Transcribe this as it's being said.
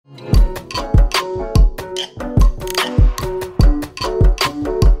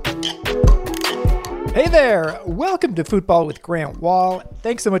Welcome to Football with Grant Wall.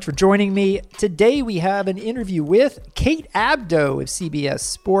 Thanks so much for joining me. Today we have an interview with Kate Abdo of CBS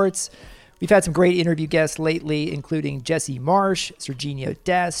Sports. We've had some great interview guests lately, including Jesse Marsh, Serginho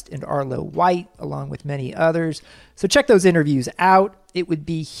Dest, and Arlo White, along with many others. So check those interviews out. It would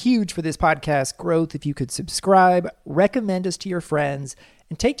be huge for this podcast growth if you could subscribe, recommend us to your friends,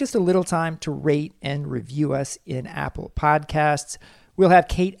 and take just a little time to rate and review us in Apple Podcasts. We'll have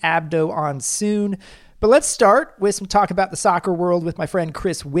Kate Abdo on soon. But let's start with some talk about the soccer world with my friend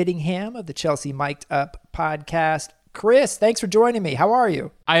Chris Whittingham of the Chelsea Mic'd Up podcast. Chris, thanks for joining me. How are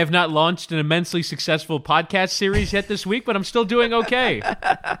you? I have not launched an immensely successful podcast series yet this week, but I'm still doing okay.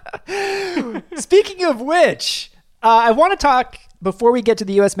 Speaking of which, I want to talk, before we get to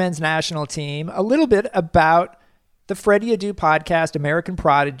the U.S. men's national team, a little bit about the Freddie Adu podcast, American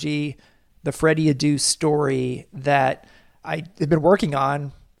Prodigy, the Freddie Adu story that I have been working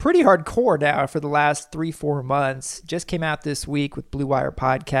on pretty hardcore now for the last 3-4 months. Just came out this week with Blue Wire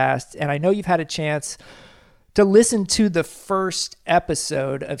Podcasts, and I know you've had a chance to listen to the first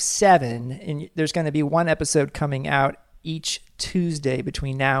episode of 7, and there's going to be one episode coming out each Tuesday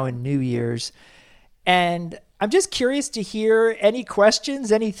between now and New Year's. And I'm just curious to hear any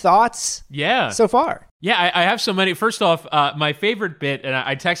questions, any thoughts so far. Yeah, I have so many. First off, my favorite bit, and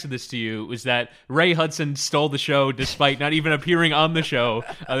I texted this to you, was that Ray Hudson stole the show despite not even appearing on the show.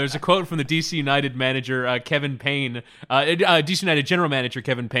 There's a quote from the DC United manager, Kevin Payne, DC United general manager,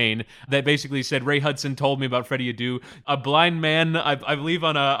 Kevin Payne, that basically said, Ray Hudson told me about Freddie Adu. A blind man, I believe,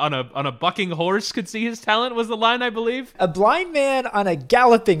 on a bucking horse could see his talent, was the line, I believe. A blind man on a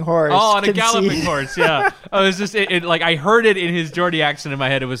galloping horse. Oh, on a galloping horse, yeah. It was just, like, I heard it in his Geordie accent in my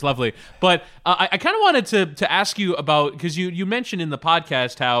head. It was lovely. But I kind of wanted to ask you about, because you mentioned in the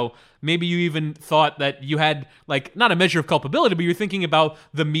podcast how maybe you even thought that you had, like, not a measure of culpability, but you're thinking about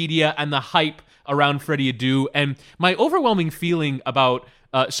the media and the hype around Freddie Adu. And my overwhelming feeling about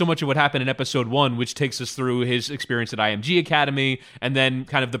so much of what happened in episode 1, which takes us through his experience at IMG Academy and then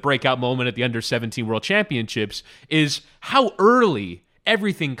kind of the breakout moment at the Under-17 World Championships, is how early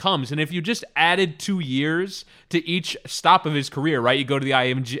everything comes. And if you just added 2 years to each stop of his career, right? You go to the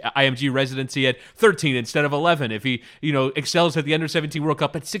IMG residency at 13 instead of 11. If he, excels at the Under-17 World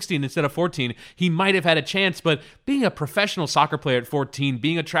Cup at 16 instead of 14, he might have had a chance. But being a professional soccer player at 14,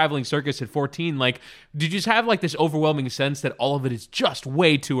 being a traveling circus at 14, like, did you just have like this overwhelming sense that all of it is just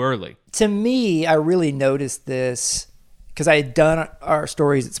way too early? To me, I really noticed this because I had done our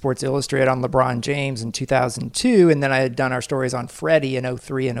stories at Sports Illustrated on LeBron James in 2002, and then I had done our stories on Freddie in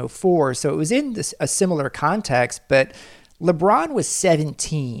 2003 and 2004. So it was in a similar context, but LeBron was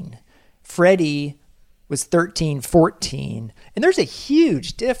 17. Freddie was 13, 14. And there's a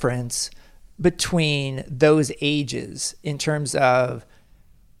huge difference between those ages in terms of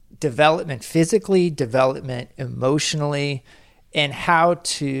development physically, development emotionally, and how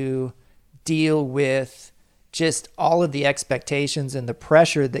to deal with just all of the expectations and the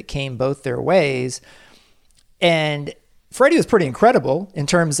pressure that came both their ways. And Freddie was pretty incredible in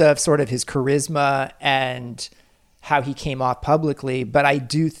terms of sort of his charisma and how he came off publicly. But I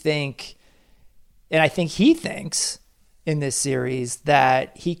do think, and I think he thinks in this series,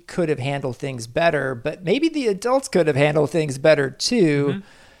 that he could have handled things better, but maybe the adults could have handled things better too,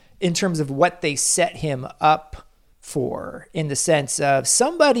 in terms of what they set him up for, in the sense of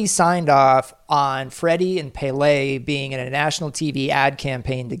somebody signed off on Freddie and Pele being in a national TV ad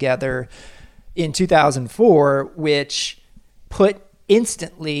campaign together in 2004, which put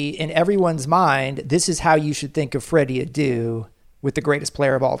instantly in everyone's mind, this is how you should think of Freddie Adu with the greatest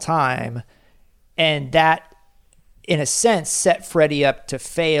player of all time. And that, in a sense, set Freddie up to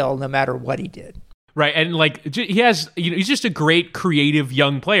fail no matter what he did. Right, and like he has, he's just a great creative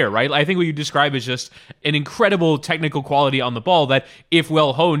young player, right? I think what you describe is just an incredible technical quality on the ball that, if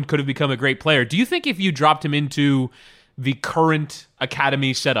well honed, could have become a great player. Do you think if you dropped him into the current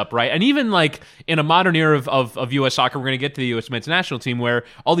academy setup, right? And even like in a modern era of U.S. soccer, we're going to get to the U.S. men's national team where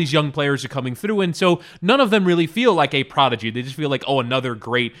all these young players are coming through. And so none of them really feel like a prodigy. They just feel like, oh, another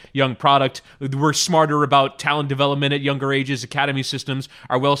great young product. We're smarter about talent development at younger ages. Academy systems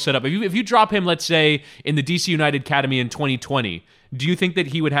are well set up. If you drop him, let's say, in the DC United Academy in 2020, do you think that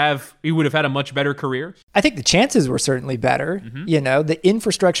he would have had a much better career? I think the chances were certainly better. The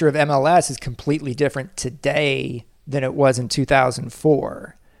infrastructure of MLS is completely different today than it was in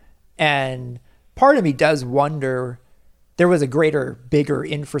 2004. And part of me does wonder, there was a bigger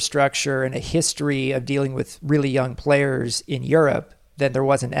infrastructure and a history of dealing with really young players in Europe than there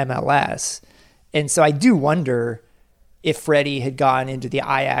was in MLS. And so I do wonder if Freddie had gone into the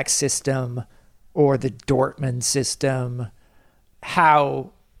Ajax system or the Dortmund system,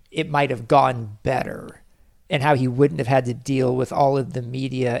 how it might have gone better. and how he wouldn't have had to deal with all of the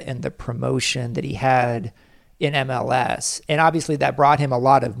media and the promotion that he had in MLS. And obviously that brought him a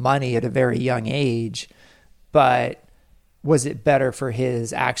lot of money at a very young age, but was it better for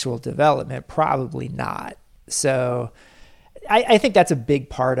his actual development? Probably not. So I think that's a big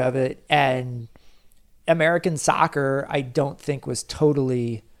part of it. And American soccer, I don't think was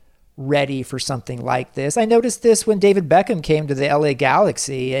totally ready for something like this. I noticed this when David Beckham came to the LA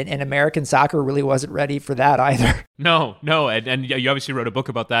Galaxy, and American soccer really wasn't ready for that either. No, and you obviously wrote a book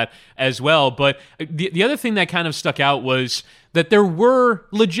about that as well. But the other thing that kind of stuck out was that there were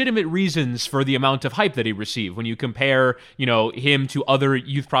legitimate reasons for the amount of hype that he received when you compare, him to other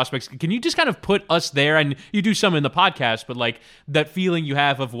youth prospects. Can you just kind of put us there? And you do some in the podcast, but like that feeling you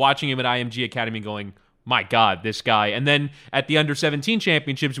have of watching him at IMG Academy going, my God, this guy. And then at the under-17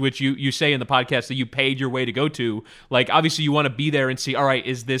 championships, which you say in the podcast that you paid your way to go to, like obviously you want to be there and see, all right,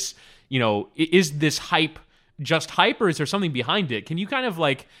 is this hype just hype, or is there something behind it? Can you kind of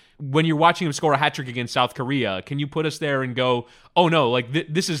like, when you're watching him score a hat trick against South Korea, can you put us there and go, oh no, like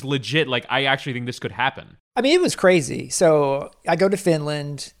this is legit, like I actually think this could happen? I mean, it was crazy. So I go to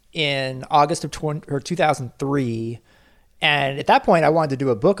Finland in August of 2003, and at that point I wanted to do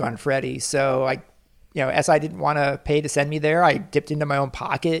a book on Freddie. So as I didn't want to pay to send me there, I dipped into my own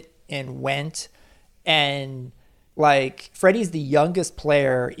pocket and went. And like, Freddie's the youngest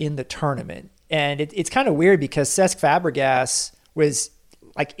player in the tournament. And it's kind of weird because Cesc Fabregas was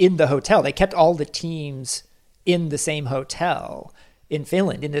like in the hotel. They kept all the teams in the same hotel in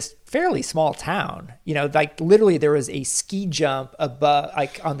Finland, in this fairly small town. Like literally there was a ski jump above,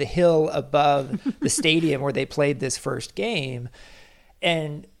 like on the hill above the stadium where they played this first game.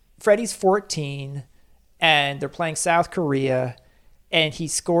 And Freddie's 14 and they're playing South Korea, and he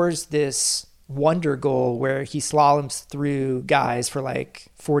scores this wonder goal where he slaloms through guys for like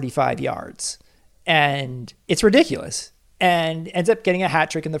 45 yards. And it's ridiculous. And ends up getting a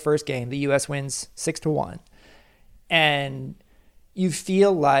hat trick in the first game. The U.S. wins 6-1. And you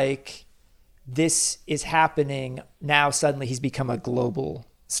feel like this is happening now. Suddenly he's become a global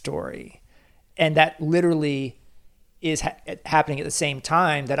story. And that literally is happening at the same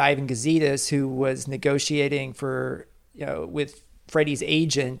time that Ivan Gazidis, who was negotiating for, with Freddie's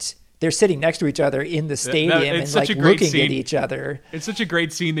agent, they're sitting next to each other in the stadium and like looking at each other. It's such a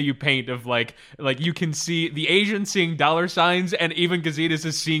great scene that you paint of like you can see the agent seeing dollar signs, and even Gazidis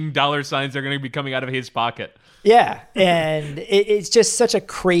is seeing dollar signs that are going to be coming out of his pocket. Yeah, and it's just such a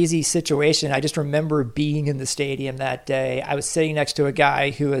crazy situation. I just remember being in the stadium that day. I was sitting next to a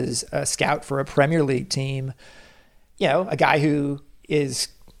guy who was a scout for a Premier League team, a guy who is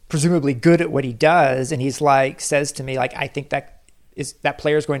presumably good at what he does. And he's like, says to me, like, I think that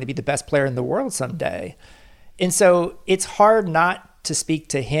player is going to be the best player in the world someday. And so it's hard not to speak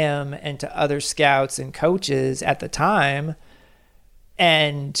to him and to other scouts and coaches at the time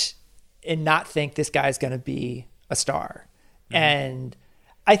and not think this guy's going to be a star. Mm-hmm. And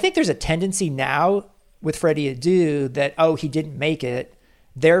I think there's a tendency now with Freddie Adu that, he didn't make it.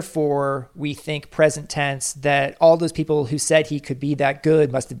 Therefore, we think present tense that all those people who said he could be that good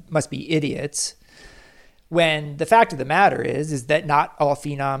must be idiots. When the fact of the matter is that not all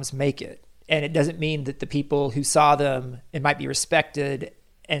phenoms make it. And it doesn't mean that the people who saw them and might be respected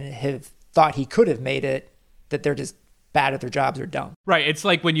and have thought he could have made it, that they're just bad at their jobs or dumb. Right. It's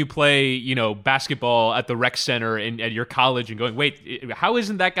like when you play, basketball at the rec center at your college and going, wait, how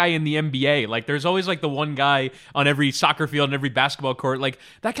isn't that guy in the NBA? Like, there's always like the one guy on every soccer field and every basketball court. Like,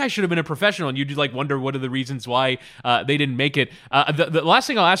 that guy should have been a professional. And you do like wonder what are the reasons why they didn't make it. The last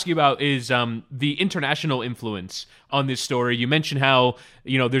thing I'll ask you about is the international influence on this story. You mentioned how,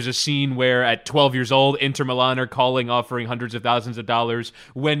 there's a scene where at 12 years old, Inter Milan are offering hundreds of thousands of dollars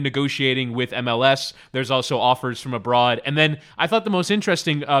when negotiating with MLS. There's also offers from abroad. And then I thought the most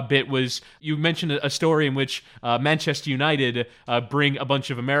interesting bit was you mentioned a story in which Manchester United bring a bunch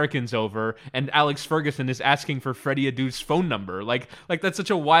of Americans over, and Alex Ferguson is asking for Freddie Adu's phone number. Like that's such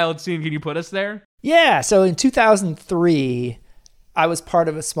a wild scene. Can you put us there? Yeah. So in 2003, I was part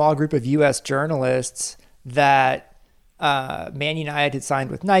of a small group of U.S. journalists that Man United had signed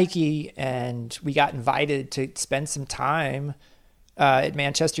with Nike, and we got invited to spend some time at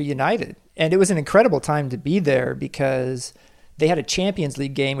Manchester United. And it was an incredible time to be there because they had a Champions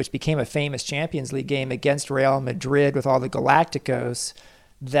League game, which became a famous Champions League game against Real Madrid with all the Galacticos,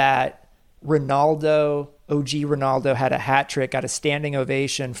 that OG Ronaldo had a hat trick, got a standing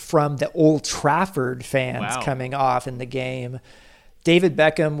ovation from the Old Trafford fans coming off in the game. David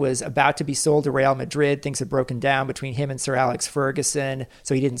Beckham was about to be sold to Real Madrid. Things had broken down between him and Sir Alex Ferguson,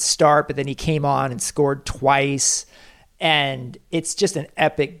 so he didn't start, but then he came on and scored twice. And it's just an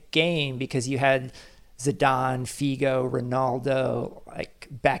epic game because you had Zidane, Figo, Ronaldo, like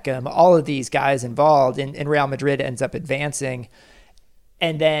Beckham, all of these guys involved, and Real Madrid ends up advancing.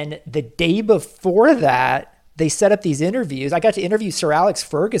 And then the day before that, they set up these interviews. I got to interview Sir Alex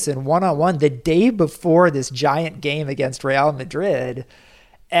Ferguson one-on-one the day before this giant game against Real Madrid.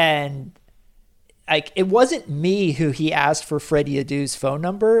 And like, it wasn't me who he asked for Freddie Adu's phone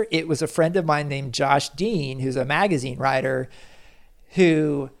number. It was a friend of mine named Josh Dean, who's a magazine writer,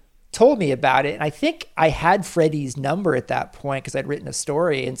 who told me about it. And I think I had Freddie's number at that point because I'd written a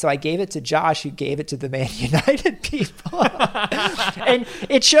story. And so I gave it to Josh, who gave it to the Man United people. And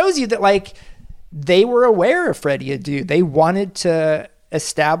it shows you that, like, they were aware of Freddie Adu. They wanted to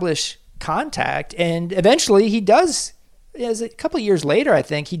establish contact. And eventually he does, a couple of years later, I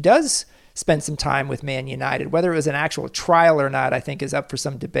think, he does spend some time with Man United. Whether it was an actual trial or not, I think is up for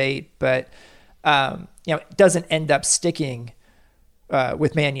some debate. But, it doesn't end up sticking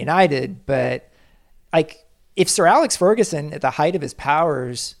with Man United. But like, if Sir Alex Ferguson at the height of his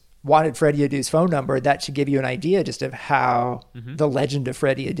powers wanted Freddie Adu's phone number, that should give you an idea just of how the legend of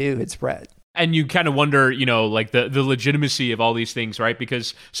Freddie Adu had spread. And you kind of wonder, like the legitimacy of all these things, right?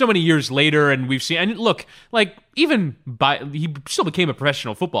 Because so many years later, and we've seen, and look, like he still became a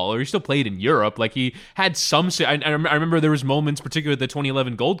professional footballer. He still played in Europe. Like he had some, I remember there was moments, particularly the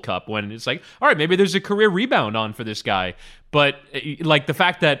 2011 Gold Cup, when it's like, all right, maybe there's a career rebound on for this guy. But like the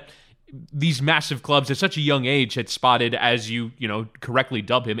fact that these massive clubs at such a young age had spotted, as you correctly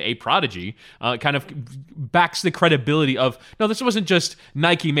dub him, a prodigy, kind of backs the credibility of, no, this wasn't just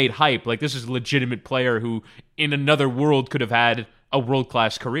Nike made hype. Like, this is a legitimate player who in another world could have had a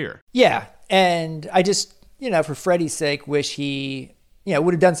world-class career. Yeah. And I just, for Freddie's sake, wish he,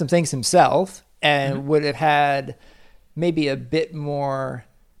 would have done some things himself and would have had maybe a bit more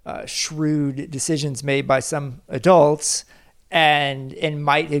shrewd decisions made by some adults, and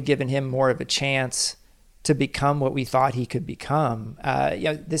might have given him more of a chance to become what we thought he could become.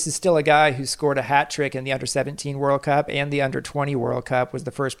 This is still a guy who scored a hat trick in the Under-17 World Cup and the Under-20 World Cup, was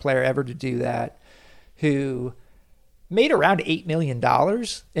the first player ever to do that, who made around $8 million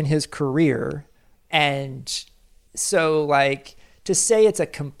in his career. And so, like, to say it's a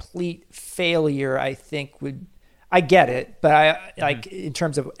complete failure, I think I get it, but like in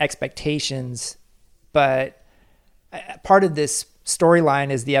terms of expectations, but part of this storyline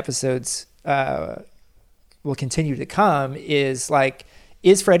as the episodes will continue to come is like,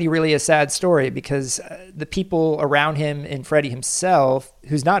 is Freddie really a sad story? Because the people around him and Freddie himself,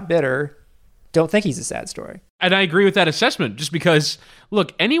 who's not bitter, don't think he's a sad story. And I agree with that assessment, just because,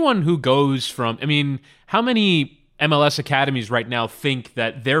 look, anyone who goes from, how many MLS academies right now think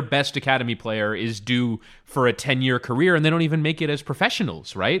that their best academy player is due for a 10-year career, and they don't even make it as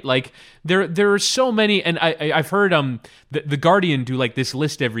professionals, right? Like, there are so many, and I've heard the Guardian do like this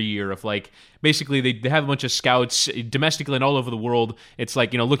list every year of, like, basically they have a bunch of scouts domestically and all over the world. It's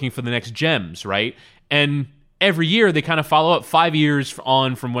like, looking for the next gems, right? And every year they kind of follow up 5 years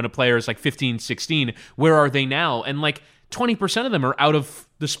on from when a player is like 15, 16. Where are they now? And like 20% of them are out of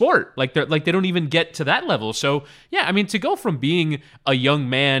the sport. Like they don't even get to that level. So yeah, to go from being a young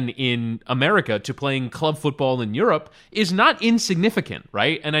man in America to playing club football in Europe is not insignificant,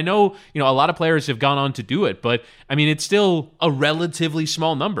 right? And I know, a lot of players have gone on to do it, but it's still a relatively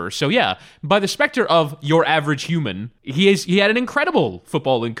small number. So yeah, by the specter of your average human, he had an incredible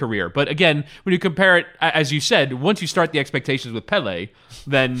footballing career. But again, when you compare it, as you said, once you start the expectations with Pele,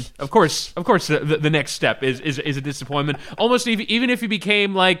 then of course the next step is a disappointment. Almost even if he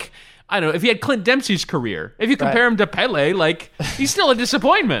became, like, I don't know, if he had Clint Dempsey's career, if you compare him to Pele, like, he's still a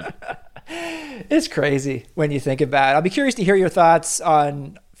disappointment. It's crazy when you think about it. I'll be curious to hear your thoughts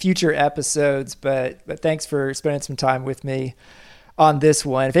on future episodes, but thanks for spending some time with me on this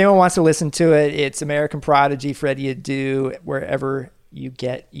one. If anyone wants to listen to it, it's American Prodigy, Freddie Adu, wherever you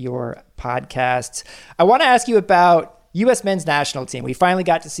get your podcasts. I want to ask you about U.S. men's national team. We finally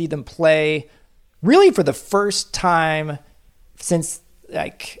got to see them play really for the first time since,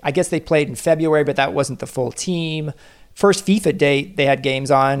 like, I guess they played in February, but that wasn't the full team. First FIFA date they had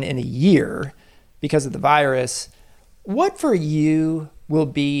games on in a year because of the virus. What for you will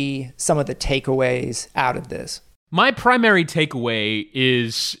be some of the takeaways out of this? My primary takeaway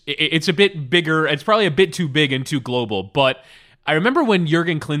is it's a bit bigger. It's probably a bit too big and too global, but I remember when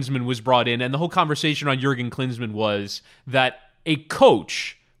Jurgen Klinsmann was brought in, and the whole conversation on Jurgen Klinsmann was that a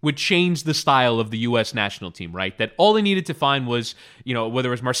coach would change the style of the U.S. national team, right? That all they needed to find was, whether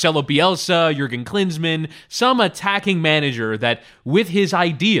it was Marcelo Bielsa, Jurgen Klinsmann, some attacking manager that with his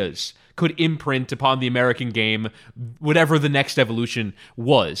ideas could imprint upon the American game whatever the next evolution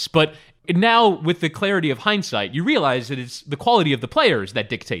was. But Now, with the clarity of hindsight, you realize that it's the quality of the players that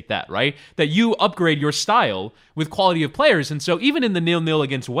dictate that, right? That you upgrade your style with quality of players. And so even in the 0-0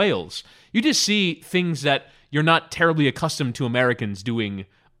 against Wales, you just see things that you're not terribly accustomed to Americans doing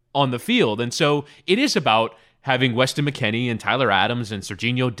on the field. And so it is about having Weston McKennie and Tyler Adams and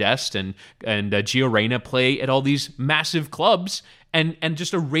Serginho Dest and Gio Reyna play at all these massive clubs and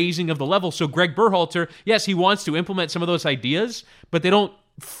just a raising of the level. So Greg Berhalter, yes, he wants to implement some of those ideas, but they don't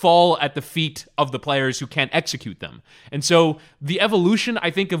fall at the feet of the players who can't execute them. And so the evolution, I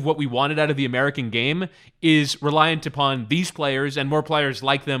think, of what we wanted out of the American game is reliant upon these players and more players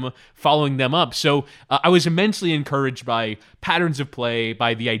like them following them up. So I was immensely encouraged by patterns of play,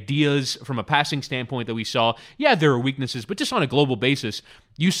 by the ideas from a passing standpoint that we saw. Yeah, there are weaknesses, but just on a global basis,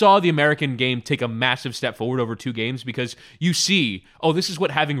 you saw the American game take a massive step forward over 2 games because you see, oh, this is what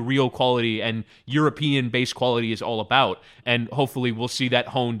having real quality and European-based quality is all about. And hopefully we'll see that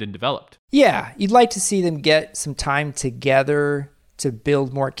honed and developed. Yeah, you'd like to see them get some time together to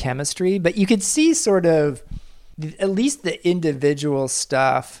build more chemistry, but you could see sort of at least the individual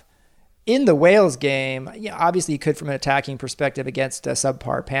stuff in the Wales game. Yeah, obviously you could from an attacking perspective against a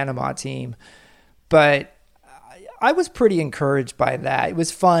subpar Panama team, but I was pretty encouraged by that. It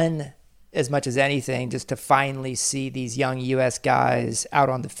was fun as much as anything just to finally see these young U.S. guys out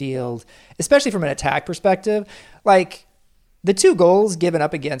on the field, especially from an attack perspective. Like the 2 goals given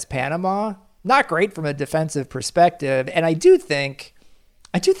up against Panama, not great from a defensive perspective. And I do think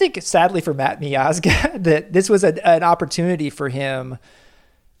sadly for Matt Miazga that this was an opportunity for him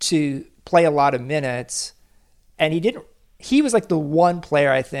to play a lot of minutes. And he was like the one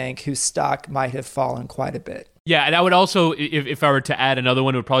player, I think, whose stock might have fallen quite a bit. Yeah, and I would also, if I were to add another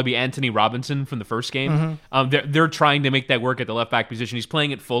one, it would probably be Anthony Robinson from the first game. Mm-hmm. They're trying to make that work at the left back position. He's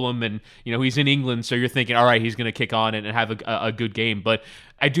playing at Fulham, and he's in England, so you're thinking, all right, he's going to kick on and have a good game. But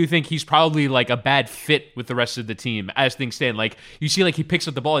I do think he's probably like a bad fit with the rest of the team as things stand. Like you see, like he picks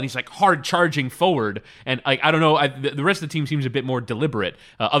up the ball and he's like hard charging forward, and like I don't know, the rest of the team seems a bit more deliberate,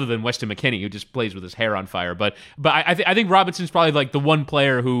 other than Weston McKennie, who just plays with his hair on fire. But I think Robinson's probably like the one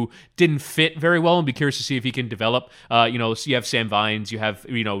player who didn't fit very well, and be curious to see if he can develop. So you have Sam Vines, you have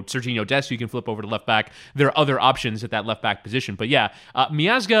Serginho Dest, who you can flip over to left back. There are other options at that left back position, but yeah,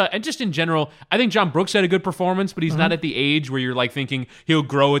 Miazga, and just in general, I think John Brooks had a good performance, but he's not at the age where you're like thinking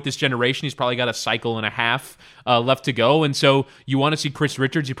he'll grow at this generation. He's probably got a cycle and a half left to go, and so you want to see Chris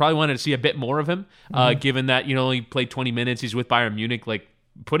Richards. You probably wanted to see a bit more of him, given that he played 20 minutes. He's with Bayern Munich. Like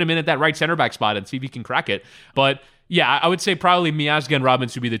put him in at that right center back spot and see if he can crack it. But yeah, I would say probably Miazga and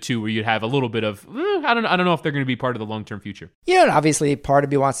Robinson would be the 2 where you'd have a little bit of I don't know if they're going to be part of the long-term future. And obviously part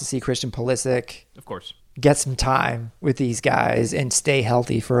of me wants to see Christian Pulisic, of course, get some time with these guys and stay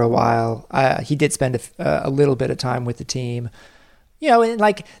healthy for a while. He did spend a little bit of time with the team. And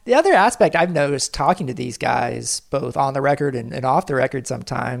like the other aspect I've noticed talking to these guys, both on the record and off the record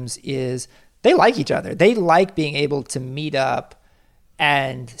sometimes, is they like each other. They like being able to meet up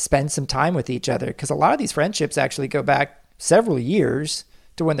and spend some time with each other, because a lot of these friendships actually go back several years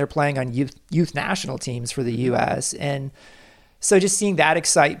to when they're playing on youth national teams for the U.S. And so just seeing that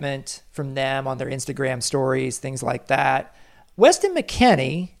excitement from them on their Instagram stories, things like that. Weston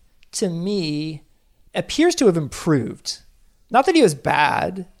McKennie, to me, appears to have improved. Not that he was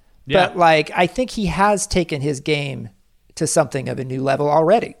bad, but like I think he has taken his game to something of a new level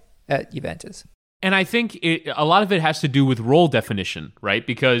already at Juventus. And I think a lot of it has to do with role definition, right?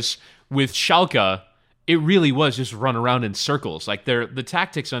 Because with Schalke, it really was just run around in circles. Like the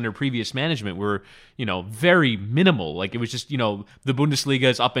tactics under previous management were, very minimal. Like it was just, the Bundesliga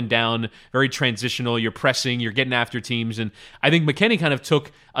is up and down, very transitional. You're pressing, you're getting after teams. And I think McKennie kind of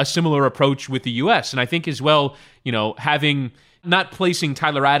took a similar approach with the U.S. And I think as well, having not placing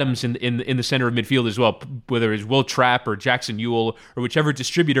Tyler Adams in the center of midfield as well, whether it's Will Trapp or Jackson Ewell or whichever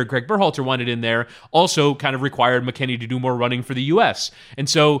distributor Greg Berhalter wanted in there, also kind of required McKennie to do more running for the U.S. And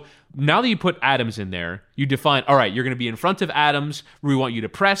so now that you put Adams in there, you define, all right, you're going to be in front of Adams, we want you to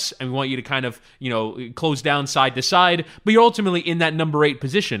press, and we want you to kind of, close down side to side, but you're ultimately in that number 8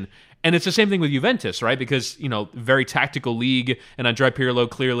 position. And it's the same thing with Juventus, right? Because, very tactical league, and Andrea Pirlo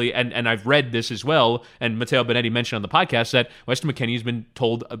clearly, and I've read this as well, and Matteo Benetti mentioned on the podcast that Weston McKennie has been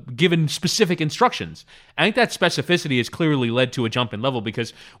told, given specific instructions. I think that specificity has clearly led to a jump in level,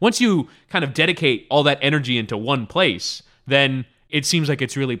 because once you kind of dedicate all that energy into one place, then it seems like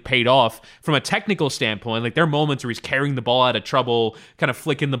it's really paid off from a technical standpoint. Like there are moments where he's carrying the ball out of trouble, kind of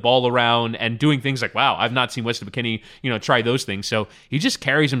flicking the ball around and doing things like, wow, I've not seen Weston McKennie, try those things. So he just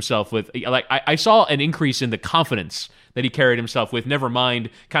carries himself with, like, I saw an increase in the confidence that he carried himself with. Never mind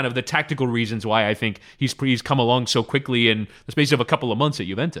kind of the tactical reasons why I think he's come along so quickly in the space of a couple of months at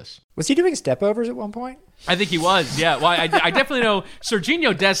Juventus. Was he doing stepovers at one point? I think he was, yeah. Well, I definitely know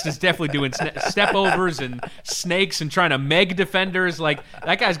Serginho Dest is definitely doing stepovers and snakes and trying to meg defenders. Like,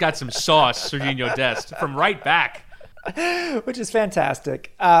 that guy's got some sauce, Serginho Dest, from right back. Which is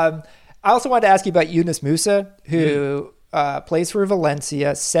fantastic. I also wanted to ask you about Yunus Musa, who plays for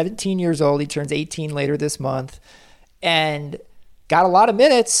Valencia, 17 years old. He turns 18 later this month, and got a lot of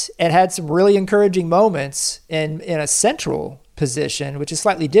minutes and had some really encouraging moments in a central position, which is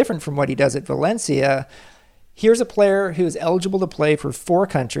slightly different from what he does at Valencia. Here's a player who is eligible to play for 4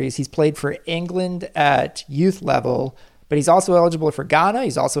 countries. He's played for England at youth level, but he's also eligible for Ghana.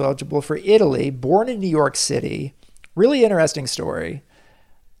 He's also eligible for Italy, born in New York City. Really interesting story.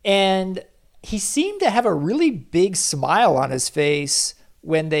 And he seemed to have a really big smile on his face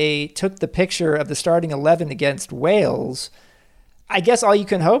when they took the picture of the starting 11 against Wales. I guess all you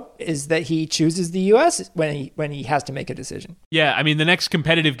can hope is that he chooses the U.S. when he has to make a decision. Yeah, I mean, the next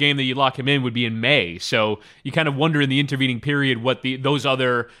competitive game that you lock him in would be in May. So you kind of wonder in the intervening period what those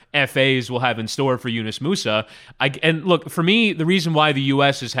other FAs will have in store for Yunus Musa. And look, for me, the reason why the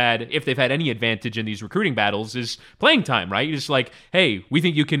U.S. has had, if they've had any advantage in these recruiting battles, is playing time, right? You're just like, hey, we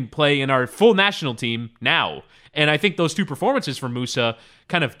think you can play in our full national team now. And I think those 2 performances from Musa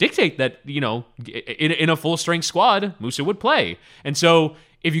kind of dictate that, in a full-strength squad, Musa would play. And so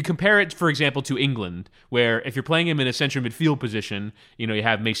if you compare it, for example, to England, where if you're playing him in a central midfield position, you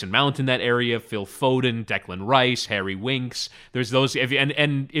have Mason Mount in that area, Phil Foden, Declan Rice, Harry Winks. There's those,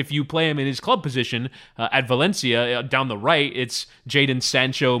 and if you play him in his club position at Valencia, down the right, it's Jadon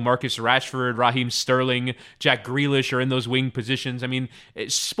Sancho, Marcus Rashford, Raheem Sterling, Jack Grealish are in those wing positions. I mean,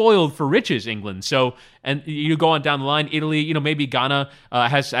 it's spoiled for riches, England. So, and you go on down the line, Italy, maybe Ghana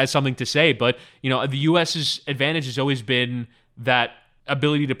has something to say, but the U.S.'s advantage has always been that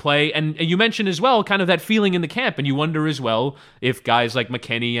ability to play. And you mentioned as well kind of that feeling in the camp, and you wonder as well if guys like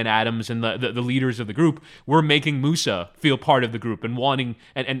McKennie and Adams and the leaders of the group were making Musa feel part of the group and wanting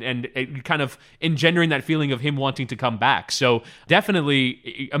and kind of engendering that feeling of him wanting to come back. So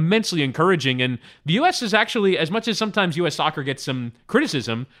definitely immensely encouraging. And the U.S. is actually, as much as sometimes U.S. soccer gets some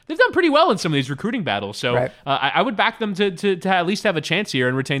criticism, they've done pretty well in some of these recruiting battles. So right. I would back them to at least have a chance here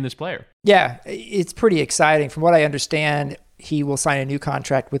and retain this player. Yeah, it's pretty exciting. From what I understand, he will sign a new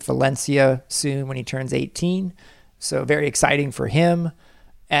contract with Valencia soon when he turns 18. So very exciting for him.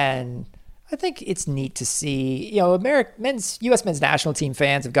 And I think it's neat to see, U.S. men's national team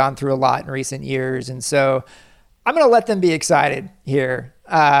fans have gone through a lot in recent years. And so I'm going to let them be excited here.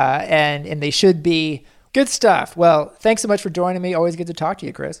 And they should be. Good stuff. Well, thanks so much for joining me. Always good to talk to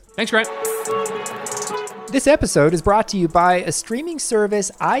you, Chris. Thanks, Grant. This episode is brought to you by a streaming service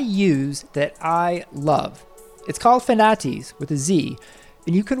I use that I love. It's called Fanatiz with a Z,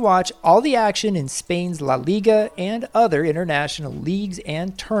 and you can watch all the action in Spain's La Liga and other international leagues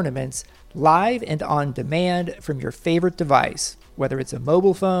and tournaments live and on demand from your favorite device, whether it's a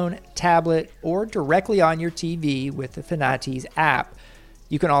mobile phone, tablet, or directly on your TV with the Fanatiz app.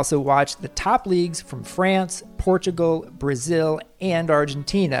 You can also watch the top leagues from France, Portugal, Brazil, and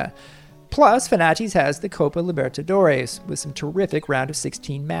Argentina. Plus, Fanatiz has the Copa Libertadores with some terrific round of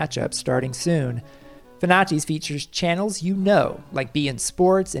 16 matchups starting soon. Fanatiz features channels like beIN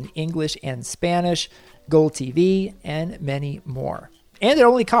Sports in English and Spanish, Goal TV, and many more. And it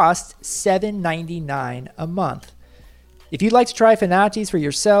only costs $7.99 a month. If you'd like to try Fanatiz for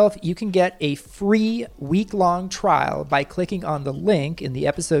yourself, you can get a free week-long trial by clicking on the link in the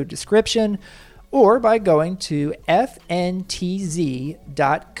episode description or by going to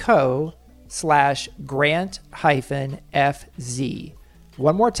fntz.co/grant-fz.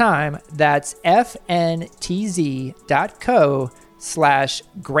 One more time, that's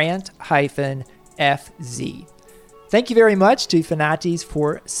fntz.co/grant-fz. Thank you very much to Fanatiz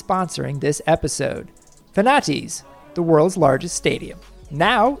for sponsoring this episode. Fanatiz, the world's largest stadium.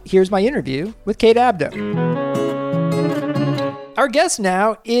 Now, here's my interview with Kate Abdo. Our guest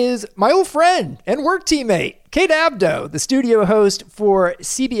now is my old friend and work teammate, Kate Abdo, the studio host for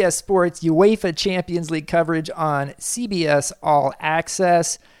CBS Sports UEFA Champions League coverage on CBS All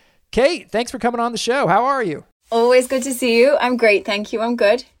Access. Kate, thanks for coming on the show. How are you? Always good to see you. I'm great, thank you. I'm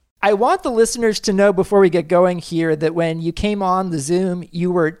good. I want the listeners to know before we get going here that when you came on the Zoom,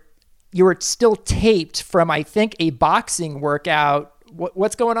 you were still taped from, I think, a boxing workout.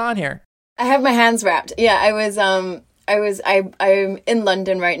 What's going on here? I have my hands wrapped. Yeah, I'm in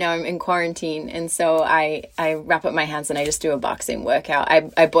London right now. I'm in quarantine. And so I wrap up my hands and I just do a boxing workout.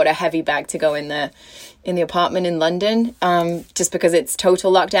 I bought a heavy bag to go in the apartment in London, just because it's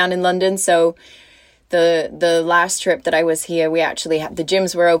total lockdown in London. So the last trip that I was here, we actually had the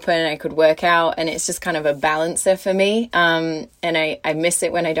gyms were open. I could work out, and it's just kind of a balancer for me. And I miss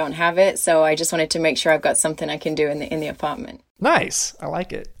it when I don't have it. So I just wanted to make sure I've got something I can do in the apartment. Nice. I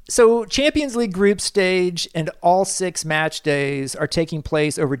like it. So Champions League group stage and all 6 match days are taking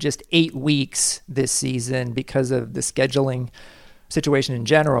place over just 8 weeks this season because of the scheduling situation in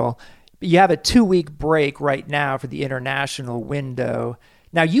general. You have a 2-week break right now for the international window.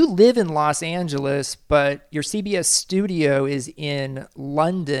 Now, you live in Los Angeles, but your CBS studio is in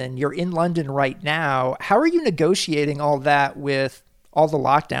London. You're in London right now. How are you negotiating all that with all the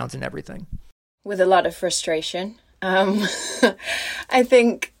lockdowns and everything? With a lot of frustration. I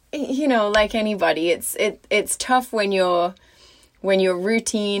think, like anybody, it's tough when your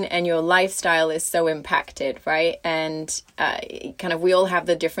routine and your lifestyle is so impacted, right? And kind of we all have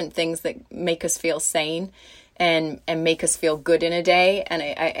the different things that make us feel sane and make us feel good in a day. And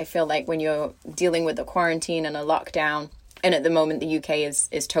I feel like when you're dealing with a quarantine and a lockdown, and at the moment the UK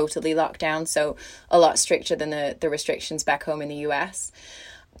is totally locked down, so a lot stricter than the restrictions back home in the US,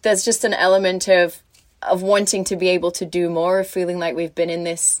 there's just an element of wanting to be able to do more, of feeling like we've been in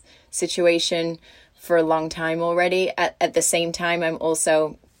this situation for a long time already. At the same time, I'm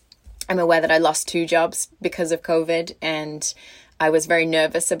aware that I lost 2 jobs because of COVID, and I was very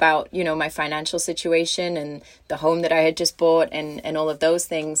nervous about, my financial situation and the home that I had just bought and all of those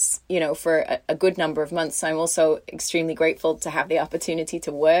things, for a good number of months. So I'm also extremely grateful to have the opportunity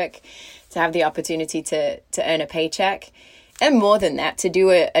to work, to have the opportunity to earn a paycheck. And more than that, to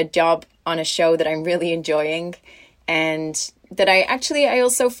do a job on a show that I'm really enjoying, and that I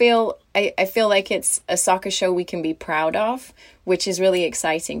also feel, I feel like it's a soccer show we can be proud of, which is really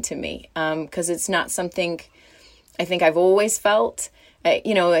exciting to me, because it's not something I think I've always felt.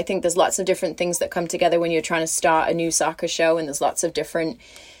 I think there's lots of different things that come together when you're trying to start a new soccer show, and there's lots of different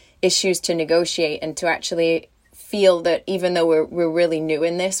issues to negotiate, and to actually feel that even though we're really new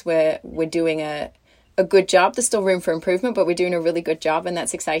in this, we're doing a good job. There's still room for improvement, but we're doing a really good job, and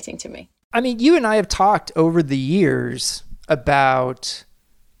that's exciting to me. I mean, you and I have talked over the years about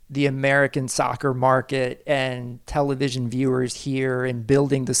the American soccer market and television viewers here, and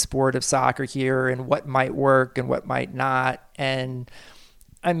building the sport of soccer here, and what might work and what might not. And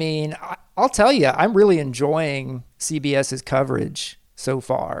I mean, I'll tell you, I'm really enjoying CBS's coverage so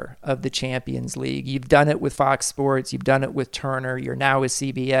far of the Champions League. You've done it with Fox Sports, you've done it with Turner, you're now with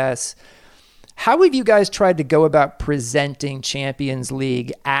CBS. How have you guys tried to go about presenting Champions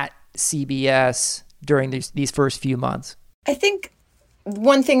League at CBS during these first few months? I think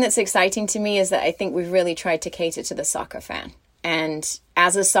one thing that's exciting to me is that I think we've really tried to cater to the soccer fan. And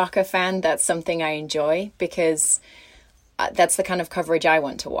as a soccer fan, that's something I enjoy, because that's the kind of coverage I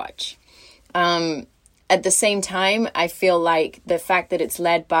want to watch. At the same time, I feel like the fact that it's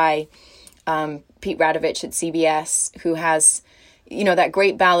led by Pete Radovich at CBS, who has, that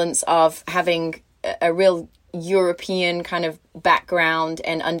great balance of having a real European kind of background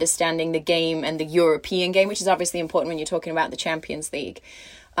and understanding the game and the European game, which is obviously important when you're talking about the Champions League,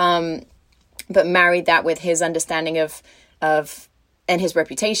 but married that with his understanding of and his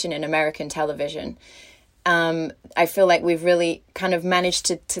reputation in American television. I feel like we've really kind of managed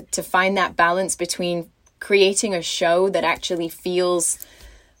to find that balance between creating a show that actually feels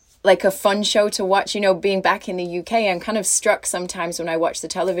like a fun show to watch. Being back in the UK, I'm kind of struck sometimes when I watch the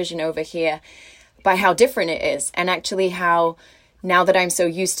television over here by how different it is, and actually how, now that I'm so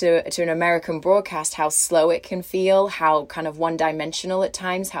used to an American broadcast, how slow it can feel, how kind of one-dimensional at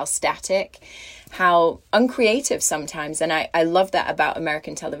times, how static, how uncreative sometimes. And I love that about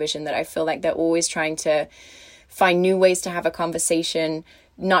American television, that I feel like they're always trying to find new ways to have a conversation,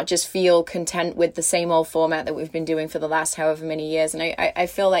 not just feel content with the same old format that we've been doing for the last however many years. And I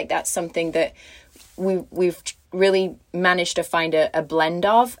feel like that's something that we've really managed to find a blend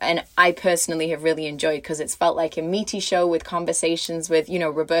of, and I personally have really enjoyed, because it's felt like a meaty show with conversations with,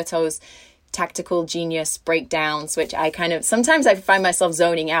 Roberto's tactical genius breakdowns, which sometimes I find myself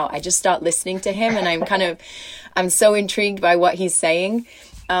zoning out. I just start listening to him, and I'm so intrigued by what he's saying.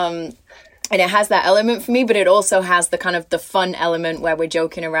 And it has that element for me, but it also has the kind of the fun element where we're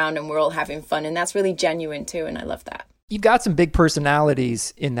joking around and we're all having fun, and that's really genuine too, and I love that. You've got some big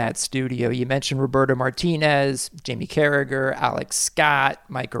personalities in that studio. You mentioned Roberto Martinez, Jamie Carragher, Alex Scott,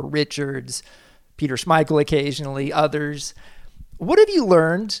 Micah Richards, Peter Schmeichel occasionally, others. What have you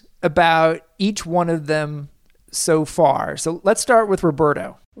learned about each one of them so far? So let's start with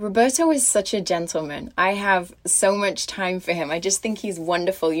Roberto. Roberto is such a gentleman. I have so much time for him. I just think he's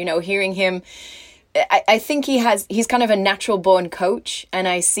wonderful. Hearing him, I think he's kind of a natural born coach, and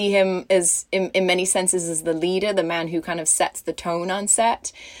I see him as in many senses as the leader, the man who kind of sets the tone on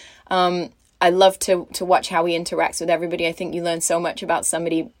set. I love to watch how he interacts with everybody. I think you learn so much about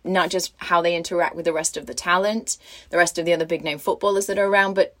somebody, not just how they interact with the rest of the talent, the rest of the other big name footballers that are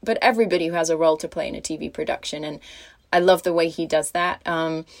around, but everybody who has a role to play in a TV production. And I love the way he does that.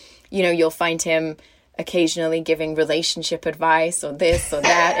 You know, you'll find him occasionally giving relationship advice or this or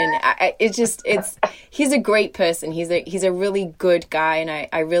that, and he's a great person. He's a really good guy, and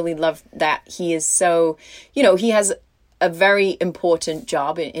I really love that he is so, you know, he has a very important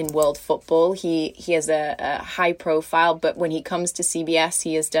job in world football. He has a high profile, but when he comes to CBS,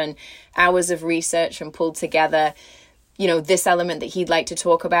 he has done hours of research and pulled together, you know, this element that he'd like to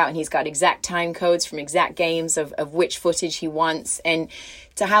talk about. And he's got exact time codes from exact games of which footage he wants. And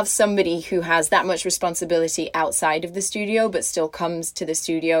to have somebody who has that much responsibility outside of the studio, but still comes to the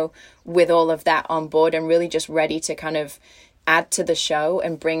studio with all of that on board and really just ready to kind of add to the show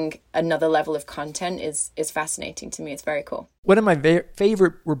and bring another level of content is fascinating to me. It's very cool. One of my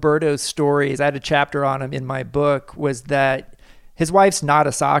favorite Roberto stories, I had a chapter on him in my book, was that his wife's not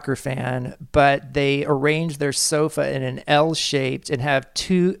a soccer fan, but they arranged their sofa in an L-shaped and have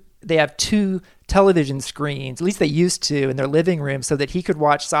two television screens, at least they used to, in their living room, so that he could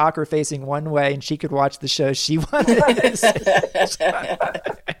watch soccer facing one way and she could watch the show she wanted to see.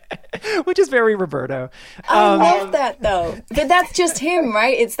 Which is very Roberto. I love that, though. But that's just him,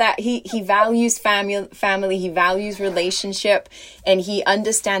 right? It's that he values family, he values relationship, and he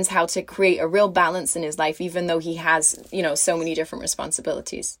understands how to create a real balance in his life, even though he has, you know, so many different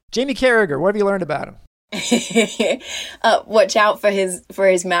responsibilities. Jamie Carragher, what have you learned about him? Watch out for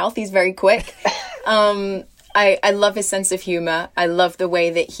his mouth. He's very quick. I love his sense of humor. I love the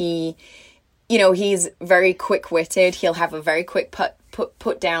way that he, you know, he's very quick-witted. He'll have a very quick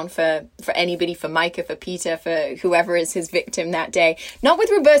put down for anybody, for Micah, for Peter, for whoever is his victim that day. Not with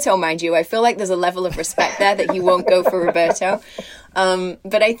Roberto, mind you. I feel like there's a level of respect there that he won't go for Roberto.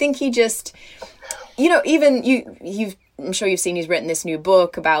 But I think he just, you know, even I'm sure you've seen he's written this new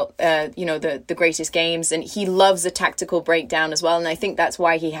book about, you know, the greatest games, and he loves a tactical breakdown as well. And I think that's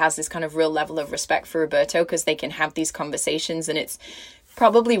why he has this kind of real level of respect for Roberto, because they can have these conversations, and it's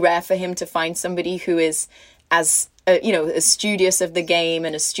probably rare for him to find somebody who is as you know, as studious of the game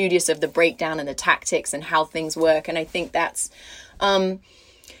and as studious of the breakdown and the tactics and how things work. And I think that's, you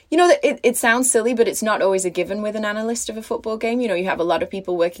know, it sounds silly, but it's not always a given with an analyst of a football game. You know, you have a lot of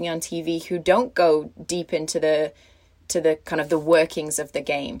people working on TV who don't go deep into the kind of the workings of the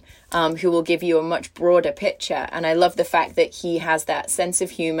game, who will give you a much broader picture. And I love the fact that he has that sense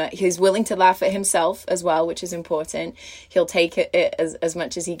of humor. He's willing to laugh at himself as well, which is important. He'll take it as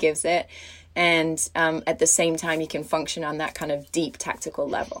much as he gives it. And at the same time, he can function on that kind of deep tactical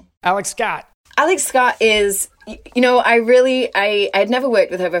level. Alex Scott. Alex Scott is, you know, I'd never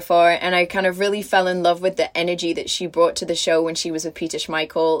worked with her before, and I kind of really fell in love with the energy that she brought to the show when she was with Peter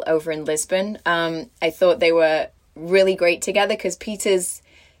Schmeichel over in Lisbon. I thought they were really great together because Peter's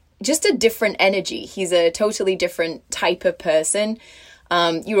just a different energy. He's a totally different type of person.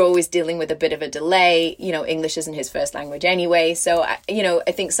 You're always dealing with a bit of a delay. You know, English isn't his first language anyway. So, you know,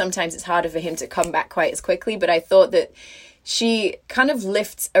 I think sometimes it's harder for him to come back quite as quickly. But I thought that she kind of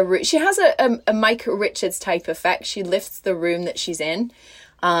lifts she has a Micah Richards type effect. She lifts the room that she's in.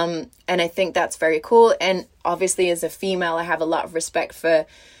 And I think that's very cool. And obviously, as a female, I have a lot of respect for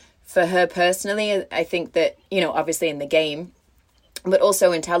her personally. I think that, you know, obviously in the game, but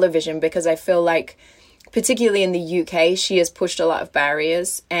also in television, because I feel like, particularly in the UK, she has pushed a lot of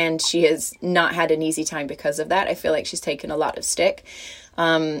barriers and she has not had an easy time because of that. I feel like she's taken a lot of stick.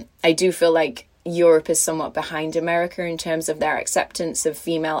 I do feel like Europe is somewhat behind America in terms of their acceptance of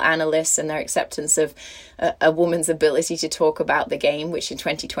female analysts and their acceptance of a woman's ability to talk about the game, which in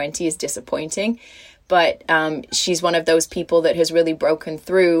 2020 is disappointing. But she's one of those people that has really broken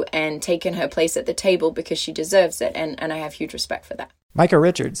through and taken her place at the table because she deserves it. And I have huge respect for that. Micah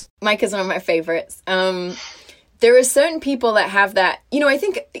Richards. Micah's one of my favorites. There are certain people that have that, you know, I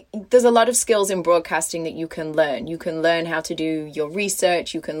think there's a lot of skills in broadcasting that you can learn. You can learn how to do your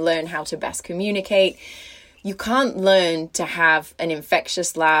research. You can learn how to best communicate. You can't learn to have an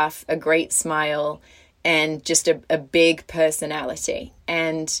infectious laugh, a great smile, and just a big personality.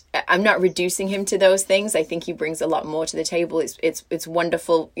 And I'm not reducing him to those things. I think he brings a lot more to the table. It's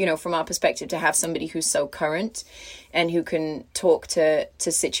wonderful, you know, from our perspective, to have somebody who's so current and who can talk to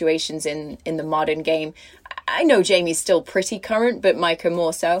situations in the modern game. I know Jamie's still pretty current, but Micah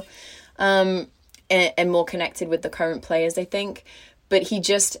more so, and more connected with the current players, I think. But he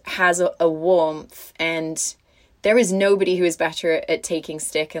just has a warmth, and there is nobody who is better at taking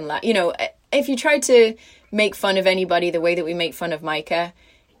stick and you know, if you try to make fun of anybody the way that we make fun of Micah,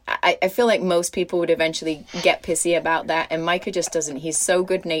 I feel like most people would eventually get pissy about that, and Micah just doesn't. He's so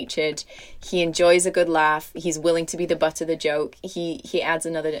good-natured. He enjoys a good laugh. He's willing to be the butt of the joke. He adds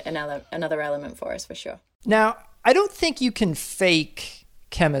another element for us, for sure. Now, I don't think you can fake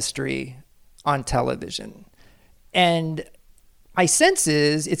chemistry on television. And my sense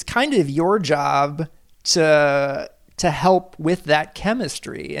is it's kind of your job to help with that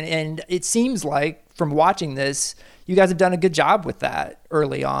chemistry. And it seems like from watching this, you guys have done a good job with that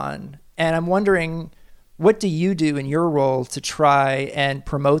early on. And I'm wondering, what do you do in your role to try and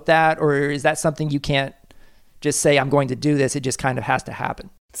promote that? Or is that something you can't just say, I'm going to do this? It just kind of has to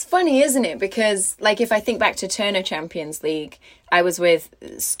happen. It's funny, isn't it? Because, like, if I think back to Turner Champions League, I was with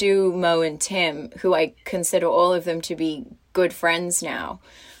Stu, Mo, and Tim, who I consider all of them to be good friends now.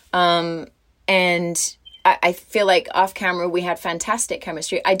 And I feel like off camera, we had fantastic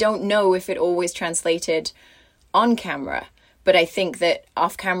chemistry. I don't know if it always translated on camera, but I think that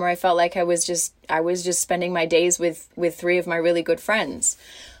off camera, I felt like I was just spending my days with three of my really good friends.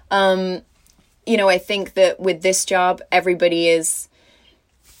 I think that with this job, everybody is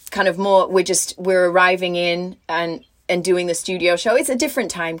kind of more, we're arriving in and doing the studio show. It's a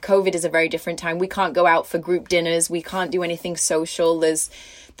different time. COVID is a very different time. We can't go out for group dinners. We can't do anything social. There's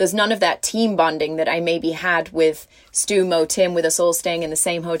none of that team bonding that I maybe had with Stu, Mo, Tim, with us all staying in the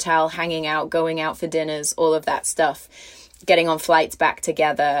same hotel, hanging out, going out for dinners, all of that stuff, getting on flights back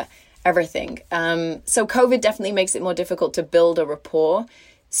together, everything. So COVID definitely makes it more difficult to build a rapport.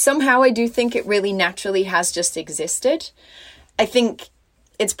 Somehow I do think it really naturally has just existed. I think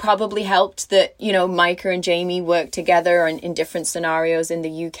it's probably helped that, Micah and Jamie work together in different scenarios in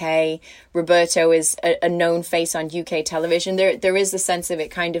the UK. Roberto is a known face on UK television. There is the sense of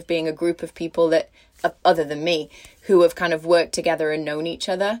it kind of being a group of people that, other than me, who have kind of worked together and known each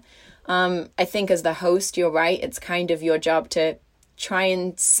other. I think as the host, you're right. It's kind of your job to try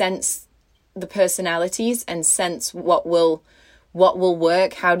and sense the personalities and sense what will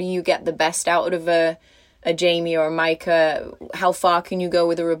work. How do you get the best out of a Jamie or a Micah? How far can you go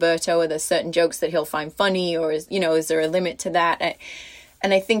with a Roberto? Are there certain jokes that he'll find funny, or is there a limit to that?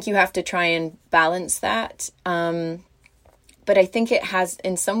 And I think you have to try and balance that. But I think it has,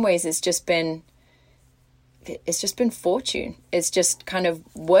 in some ways, it's just been fortune. It's just kind of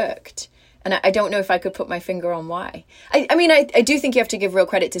worked. And I don't know if I could put my finger on why. I do think you have to give real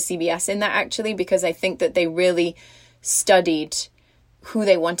credit to CBS in that, actually, because I think that they really studied who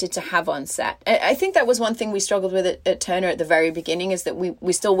they wanted to have on set. I think that was one thing we struggled with at Turner at the very beginning, is that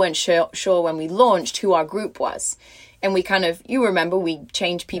we still weren't sure when we launched who our group was. And we kind of, you remember, we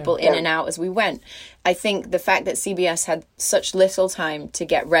changed people in and out as we went. I think the fact that CBS had such little time to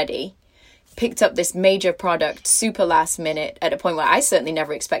get ready, picked up this major product super last minute at a point where I certainly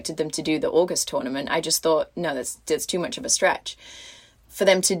never expected them to do the August tournament. I just thought, no, that's too much of a stretch. For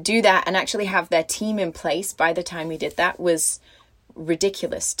them to do that and actually have their team in place by the time we did that was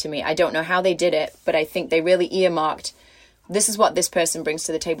ridiculous to me. I don't know how they did it, but I think they really earmarked, this is what this person brings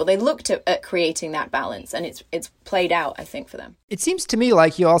to the table. They looked at creating that balance, and it's played out, I think, for them. It seems to me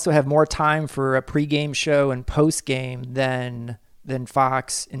like you also have more time for a pregame show and postgame than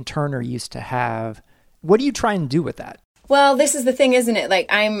Fox and Turner used to have. What do you try and do with that? Well, this is the thing, isn't it? Like,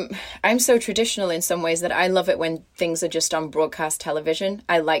 I'm so traditional in some ways that I love it when things are just on broadcast television.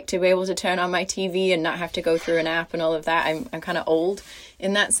 I like to be able to turn on my TV and not have to go through an app and all of that. I'm kind of old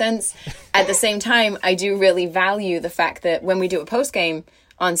in that sense. At the same time, I do really value the fact that when we do a post game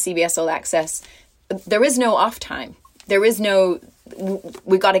on CBS All Access, there is no off time. There is no,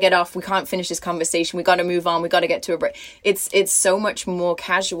 we got to get off, we can't finish this conversation, we got to move on, we got to get to a break. It's so much more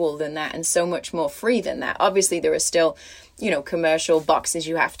casual than that, and so much more free than that. Obviously, there are still, commercial boxes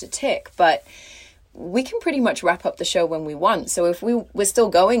you have to tick, but we can pretty much wrap up the show when we want. So if we're still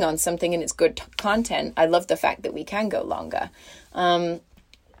going on something and it's good content, I love the fact that we can go longer. I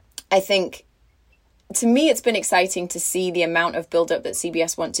think, to me, it's been exciting to see the amount of build-up that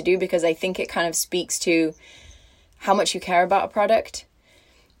CBS want to do, because I think it kind of speaks to how much you care about a product,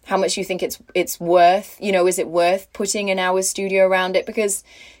 how much you think it's worth. Is it worth putting an hour's studio around it? Because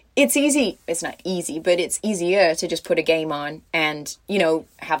it's easy. It's not easy, but it's easier to just put a game on and,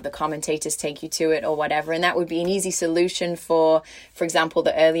 have the commentators take you to it or whatever. And that would be an easy solution for example,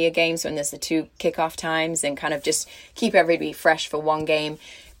 the earlier games when there's the 2 kickoff times, and kind of just keep everybody fresh for one game.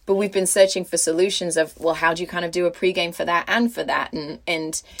 But we've been searching for solutions of, well, how do you kind of do a pregame for that and for that?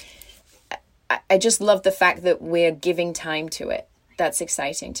 And I just love the fact that we're giving time to it. That's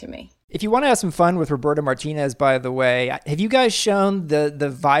exciting to me. If you want to have some fun with Roberto Martinez, by the way, have you guys shown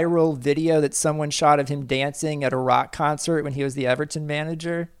the viral video that someone shot of him dancing at a rock concert when he was the Everton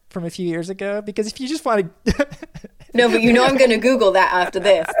manager from a few years ago? Because if you just want to, No, but you know I'm going to Google that after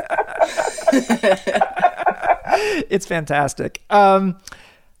this. It's fantastic.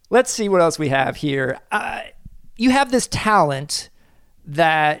 Let's see what else we have here. You have this talent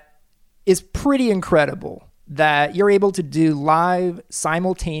that is pretty incredible, that you're able to do live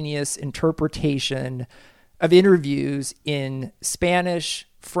simultaneous interpretation of interviews in Spanish,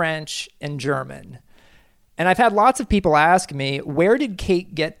 French, and German. And I've had lots of people ask me, where did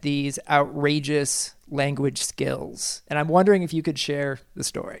Kate get these outrageous language skills? And I'm wondering if you could share the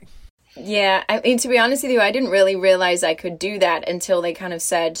story. Yeah, I mean, to be honest with you, I didn't really realize I could do that until they kind of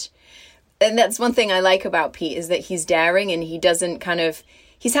said, and that's one thing I like about Pete, is that he's daring and he doesn't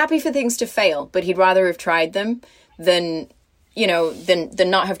he's happy for things to fail, but he'd rather have tried them than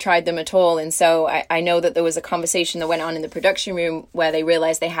not have tried them at all. And so I know that there was a conversation that went on in the production room where they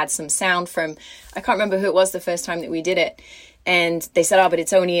realized they had some sound from, I can't remember who it was the first time that we did it. And they said, but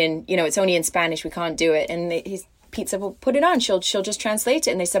it's only in Spanish. We can't do it. And Pete said, well, put it on. She'll just translate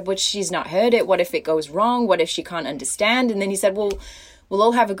it. And they said, well, she's not heard it. What if it goes wrong? What if she can't understand? And then he said, well, we'll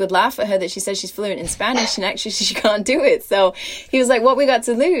all have a good laugh at her that she says she's fluent in Spanish and actually she can't do it. So he was like, what we got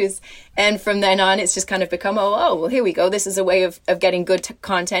to lose? And from then on, it's just kind of become, well, here we go. This is a way of getting good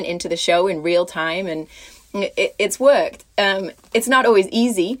content into the show in real time. And it's worked. It's not always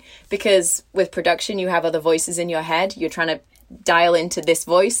easy because with production, you have other voices in your head. You're trying to dial into this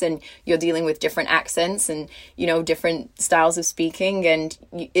voice and you're dealing with different accents and different styles of speaking, and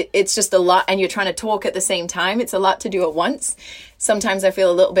it's just a lot, and you're trying to talk at the same time. It's a lot to do at once. Sometimes I feel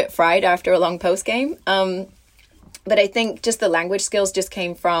a little bit fried after a long post game, but I think just the language skills just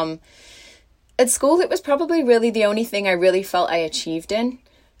came from at school. It was probably really the only thing I really felt I achieved in.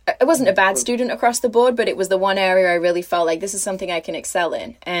 I wasn't a bad student across the board, but it was the one area I really felt like this is something I can excel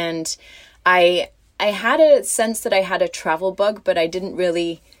in. And I had a sense that I had a travel bug, but I didn't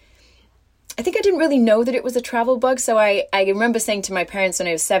really know that it was a travel bug. So I remember saying to my parents when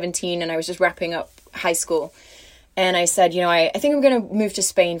I was 17 and I was just wrapping up high school, and I said, I think I'm going to move to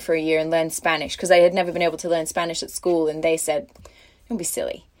Spain for a year and learn Spanish, because I had never been able to learn Spanish at school. And they said, don't be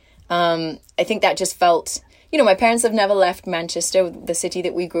silly. I think that just felt, my parents have never left Manchester, the city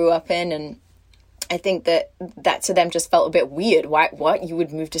that we grew up in, and I think that to them just felt a bit weird. What? You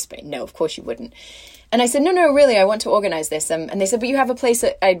would move to Spain? No, of course you wouldn't. And I said, no, really, I want to organize this. And they said, but you have a place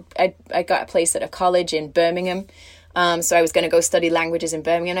I got a place at a college in Birmingham. So I was going to go study languages in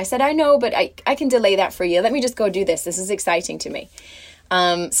Birmingham. And I said, I know, but I can delay that for a year. Let me just go do this. This is exciting to me.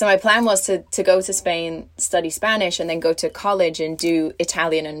 So my plan was to go to Spain, study Spanish, and then go to college and do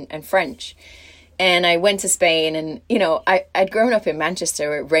Italian and French. And I went to Spain, and, I'd grown up in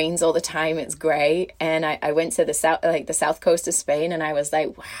Manchester. It rains all the time. It's grey. And I went to the south coast of Spain, and I was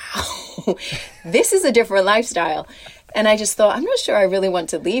like, wow, this is a different lifestyle. And I just thought, I'm not sure I really want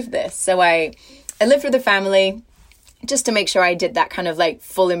to leave this. So I lived with a family just to make sure I did that kind of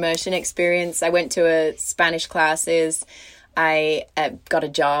full immersion experience. I went to Spanish classes. I got a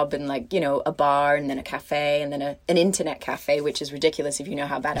job in a bar, and then a cafe, and then an internet cafe, which is ridiculous if you know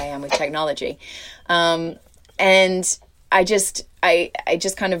how bad I am with technology. And I just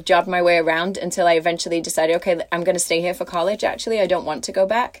kind of jobbed my way around until I eventually decided, okay, I'm going to stay here for college. Actually, I don't want to go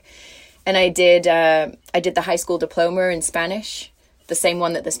back. And I did the high school diploma in Spanish, the same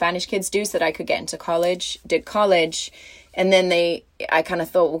one that the Spanish kids do, so that I could get into college. Did college. And then I kind of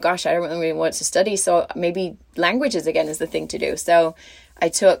thought, well, gosh, I don't really want to study. So maybe languages again is the thing to do. So I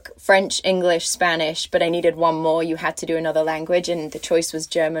took French, English, Spanish, but I needed one more. You had to do another language, and the choice was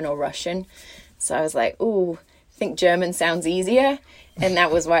German or Russian. So I was like, ooh, I think German sounds easier. And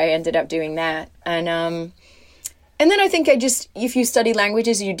that was why I ended up doing that. And then I think if you study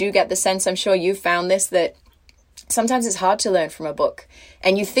languages, you do get the sense, I'm sure you've found this, that sometimes it's hard to learn from a book.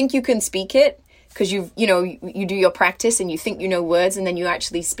 And you think you can speak it, because you do your practice and you think you know words, and then you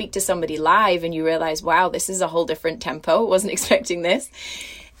actually speak to somebody live and you realize, wow, this is a whole different tempo. I wasn't expecting this.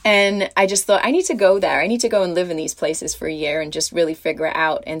 And I just thought, I need to go there. I need to go and live in these places for a year and just really figure it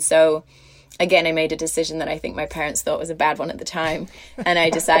out. And so, again, I made a decision that I think my parents thought was a bad one at the time. And I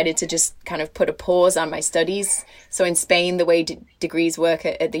decided to just kind of put a pause on my studies. So in Spain, the way degrees work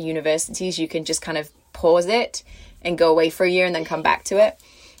at the universities, you can just kind of pause it and go away for a year and then come back to it.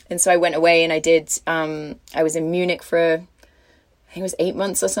 And so I went away and I was in Munich for, I think it was 8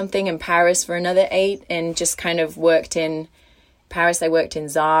 months or something, in Paris for another 8, and just kind of worked in Paris. I worked in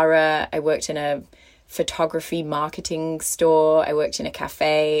Zara. I worked in a photography marketing store. I worked in a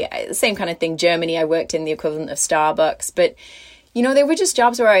cafe, the same kind of thing. Germany, I worked in the equivalent of Starbucks. But, they were just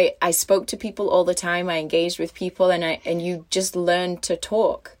jobs where I spoke to people all the time. I engaged with people, and you just learn to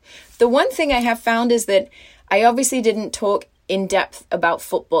talk. The one thing I have found is that I obviously didn't talk in depth about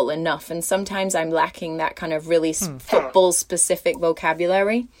football enough. And sometimes I'm lacking that kind of really football specific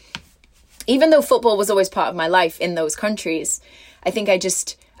vocabulary. Even though football was always part of my life in those countries, I think I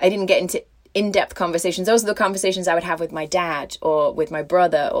didn't get into in-depth conversations. Those are the conversations I would have with my dad or with my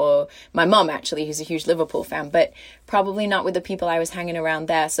brother or my mom, actually, who's a huge Liverpool fan, but probably not with the people I was hanging around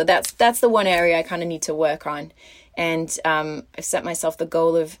there. So that's the one area I kind of need to work on. And I've set myself the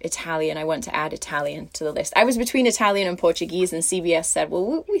goal of Italian. I want to add Italian to the list. I was between Italian and Portuguese, and CBS said,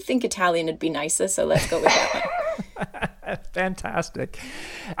 well, we think Italian would be nicer, so let's go with that one. Fantastic.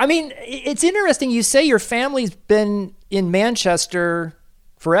 I mean, it's interesting. You say your family's been in Manchester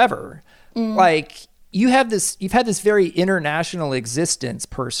forever. Like you've had this very international existence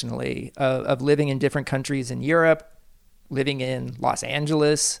personally of living in different countries in Europe, living in Los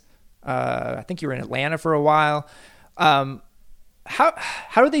Angeles. I think you were in Atlanta for a while. How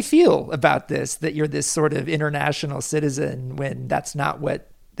do they feel about this, that you're this sort of international citizen when that's not what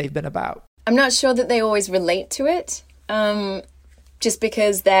they've been about? I'm not sure that they always relate to it. Just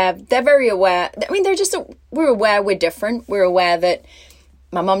because they're very aware. I mean, we're aware we're different. We're aware that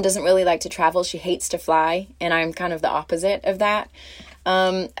my mom doesn't really like to travel. She hates to fly. And I'm kind of the opposite of that.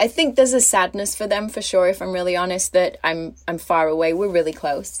 I think there's a sadness for them, for sure, if I'm really honest, that I'm far away. We're really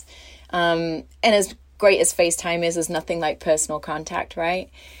close. And as great as FaceTime is, there's nothing like personal contact, right?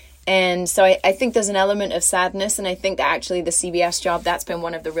 And so I think there's an element of sadness. And I think that actually the CBS job, that's been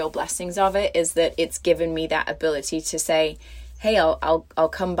one of the real blessings of it, is that it's given me that ability to say, hey, I'll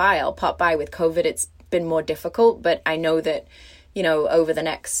come by, I'll pop by. With COVID, it's been more difficult, but I know that, you know, over the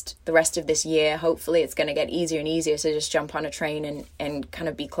rest of this year, hopefully it's going to get easier and easier to just jump on a train and kind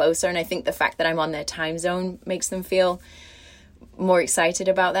of be closer. And I think the fact that I'm on their time zone makes them feel more excited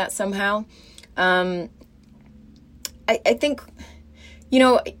about that somehow. I think, you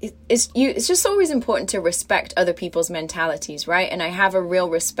know, it's just always important to respect other people's mentalities, right? And I have a real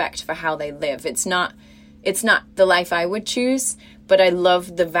respect for how they live. It's not the life I would choose, but I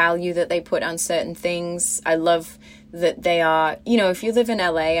love the value that they put on certain things. I love that they are, you know, if you live in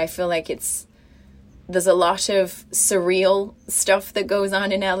LA, I feel like there's a lot of surreal stuff that goes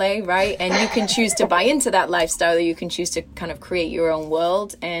on in LA, right? And you can choose to buy into that lifestyle, or you can choose to kind of create your own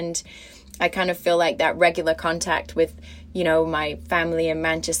world. And I kind of feel like that regular contact with, you know, my family in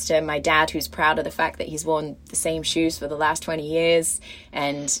Manchester, my dad, who's proud of the fact that he's worn the same shoes for the last 20 years.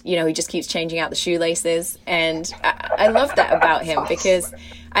 And, you know, he just keeps changing out the shoelaces. And I love that about him, because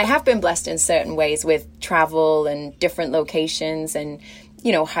I have been blessed in certain ways with travel and different locations and,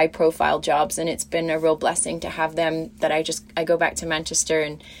 you know, high profile jobs. And it's been a real blessing to have them, that I go back to Manchester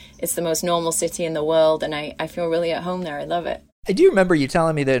and it's the most normal city in the world. And I feel really at home there. I love it. I do remember you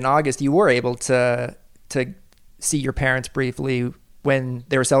telling me that in August you were able to see your parents briefly when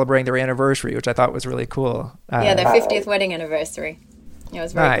they were celebrating their anniversary, which I thought was really cool. Yeah, their 50th wedding anniversary. It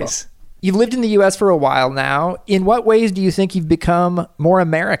was very nice. Cool. You've lived in the U.S. for a while now. In what ways do you think you've become more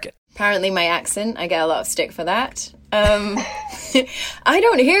American? Apparently my accent, I get a lot of stick for that. I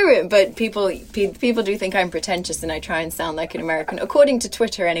don't hear it, but people do think I'm pretentious and I try and sound like an American, according to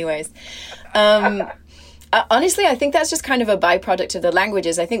Twitter anyways. Honestly, I think that's just kind of a byproduct of the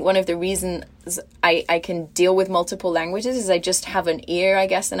languages. I think one of the reasons I can deal with multiple languages is I just have an ear, I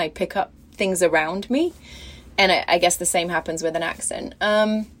guess, and I pick up things around me. And I guess the same happens with an accent.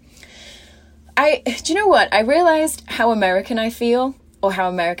 Do you know what? I realized how American I feel, or how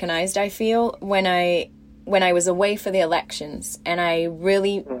Americanized I feel, when I was away for the elections, and I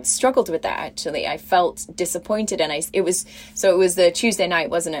really struggled with that. Actually, I felt disappointed, and it was the Tuesday night,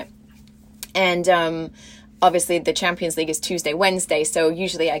 wasn't it? And obviously the Champions League is Tuesday, Wednesday, so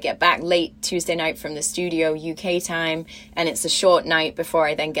usually I get back late Tuesday night from the studio, UK time, and it's a short night before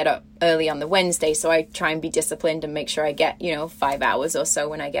I then get up early on the Wednesday. So I try and be disciplined and make sure I get 5 hours or so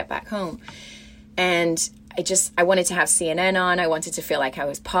when I get back home. And I wanted to have CNN on. I wanted to feel like I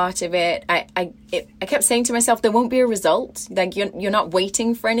was part of it. I kept saying to myself, there won't be a result. Like you're not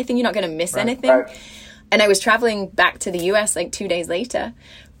waiting for anything. You're not going to miss anything. Right. And I was traveling back to the US like 2 days later.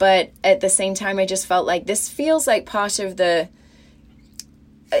 But at the same time, I just felt like this feels like part of the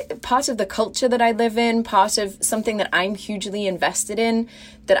culture that I live in, part of something that I'm hugely invested in,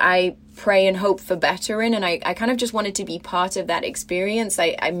 that I pray and hope for better in. And I kind of just wanted to be part of that experience.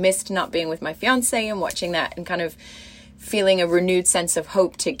 I missed not being with my fiance and watching that and kind of feeling a renewed sense of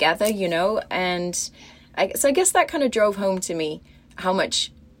hope together, And so I guess that kind of drove home to me how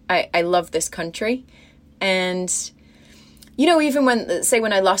much I love this country. And, even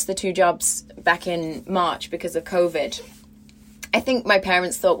when I lost the 2 jobs back in March because of COVID, I think my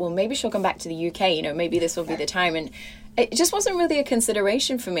parents thought, well, maybe she'll come back to the UK, maybe this will be the time. And it just wasn't really a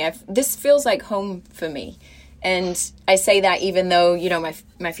consideration for me. This feels like home for me. And I say that even though, you know,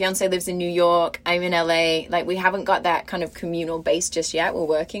 my fiance lives in New York, I'm in LA, like we haven't got that kind of communal base just yet. We're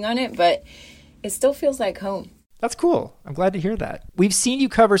working on it, but it still feels like home. That's cool. I'm glad to hear that. We've seen you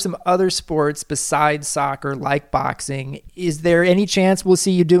cover some other sports besides soccer, like boxing. Is there any chance we'll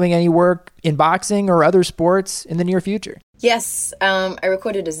see you doing any work in boxing or other sports in the near future? Yes, I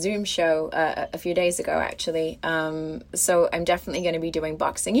recorded a Zoom show a few days ago, actually. So I'm definitely going to be doing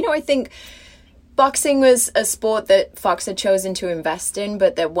boxing. You know, I think boxing was a sport that Fox had chosen to invest in,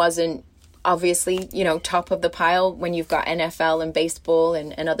 but that wasn't obviously, you know, top of the pile when you've got NFL and baseball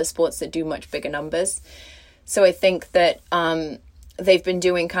and other sports that do much bigger numbers. So I think that they've been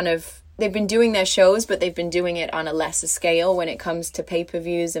doing their shows, but they've been doing it on a lesser scale when it comes to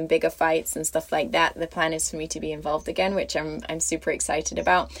pay-per-views and bigger fights and stuff like that. The plan is for me to be involved again, which I'm super excited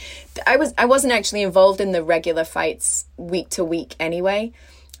about. I wasn't actually involved in the regular fights week to week anyway,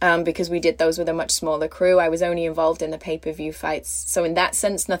 because we did those with a much smaller crew. I was only involved in the pay-per-view fights. So in that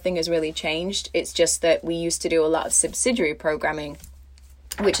sense, nothing has really changed. It's just that we used to do a lot of subsidiary programming,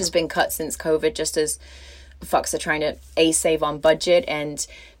 which has been cut since COVID, just as Fox are trying to A, save on budget, and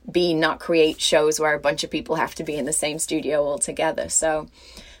B, not create shows where a bunch of people have to be in the same studio all together. So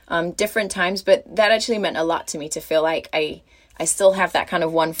different times, but that actually meant a lot to me to feel like I still have that kind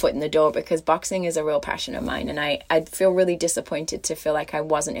of one foot in the door, because boxing is a real passion of mine, and I'd feel really disappointed to feel like I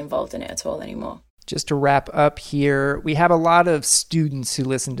wasn't involved in it at all anymore. Just to wrap up here, we have a lot of students who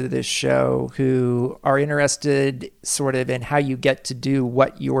listen to this show who are interested sort of in how you get to do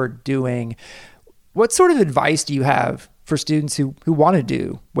what you're doing. What sort of advice do you have for students who want to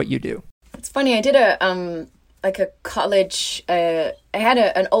do what you do? It's funny. I did a college. I had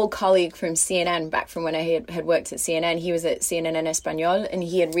an old colleague from CNN back from when I had worked at CNN. He was at CNN en Español, and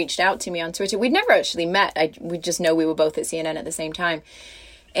he had reached out to me on Twitter. We'd never actually met. We just know we were both at CNN at the same time.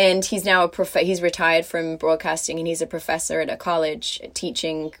 And he's now he's retired from broadcasting, and he's a professor at a college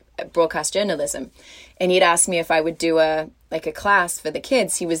teaching broadcast journalism. And he'd asked me if I would do a class for the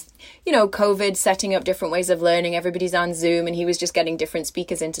kids. He was, you know, COVID, setting up different ways of learning. Everybody's on Zoom, and he was just getting different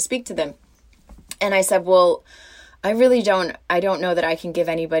speakers in to speak to them. And I said, well, I don't know that I can give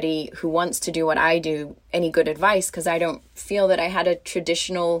anybody who wants to do what I do any good advice, because I don't feel that I had a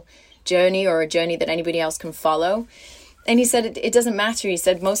traditional journey or a journey that anybody else can follow. And he said, it doesn't matter. He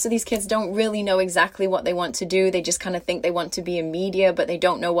said, most of these kids don't really know exactly what they want to do. They just kind of think they want to be in media, but they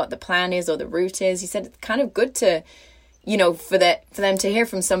don't know what the plan is or the route is. He said, it's kind of good to, you know, for them to hear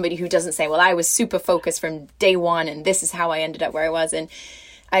from somebody who doesn't say, well, I was super focused from day one, and this is how I ended up where I was. And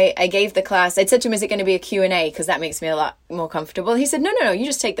I gave the class. I said to him, is it going to be a Q&A? Because that makes me a lot more comfortable. He said, no, you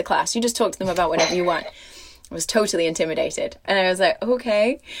just take the class. You just talk to them about whatever you want. I was totally intimidated. And I was like,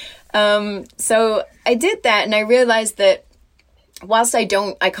 okay. So I did that, and I realized that whilst I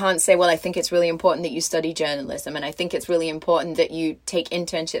can't say, well, I think it's really important that you study journalism, and I think it's really important that you take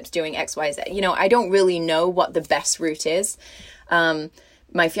internships doing X, Y, Z. You know, I don't really know what the best route is.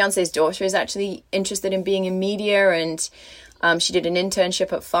 My fiance's daughter is actually interested in being in media, and she did an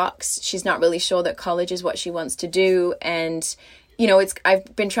internship at Fox. She's not really sure that college is what she wants to do. And, you know,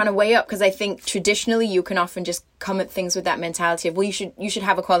 I've been trying to weigh up, because I think traditionally you can often just come at things with that mentality of, well, you should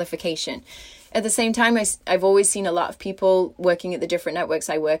have a qualification. At the same time, I've always seen a lot of people working at the different networks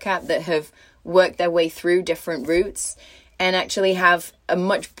I work at that have worked their way through different routes and actually have a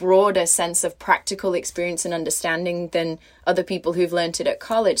much broader sense of practical experience and understanding than other people who've learned it at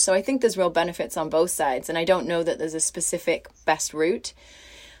college. So I think there's real benefits on both sides, and I don't know that there's a specific best route.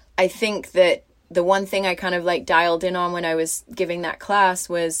 I think that the one thing I kind of dialed in on when I was giving that class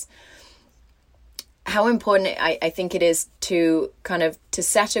was how important I think it is to kind of to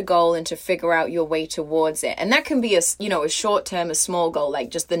set a goal and to figure out your way towards it. And that can be a short term, a small goal,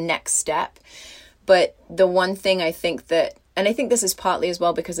 like just the next step. But the one thing I think that, and I think this is partly as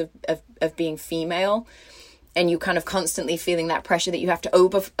well because of being female, and you kind of constantly feeling that pressure that you have to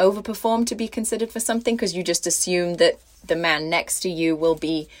overperform to be considered for something, because you just assume that the man next to you will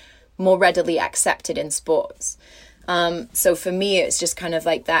be more readily accepted in sports. So for me, it's just kind of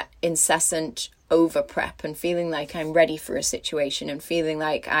like that incessant over prep and feeling like I'm ready for a situation, and feeling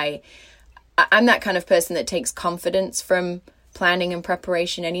like I'm that kind of person that takes confidence from planning and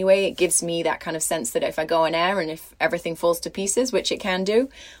preparation anyway. It gives me that kind of sense that if I go on air and if everything falls to pieces, which it can do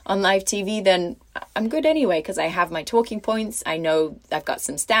on live TV, then I'm good anyway, because I have my talking points. I know I've got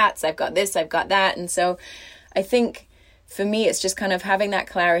some stats, I've got this, I've got that. And so I think for me, it's just kind of having that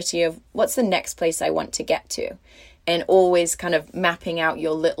clarity of what's the next place I want to get to, and always kind of mapping out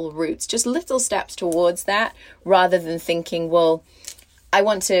your little routes, just little steps towards that, rather than thinking, well, I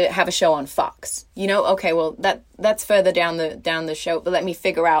want to have a show on Fox, okay, well, that's further down the show, but let me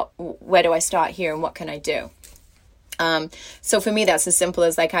figure out where do I start here and what can I do? So for me, that's as simple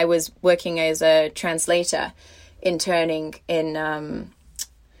as like I was working as a translator, interning in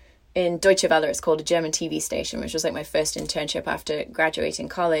Deutsche Welle. It's called, a German TV station, which was like my first internship after graduating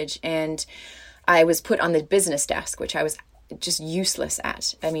college. And I was put on the business desk, which I was just useless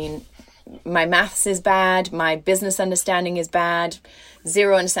at. I mean, my maths is bad, my business understanding is bad,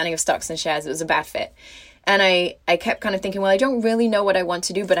 zero understanding of stocks and shares. It was a bad fit. And I kept kind of thinking, well, I don't really know what I want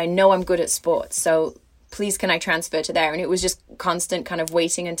to do, but I know I'm good at sports. So please, can I transfer to there? And it was just constant kind of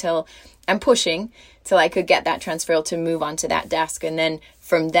waiting until and pushing till I could get that transfer to move on to that desk. And then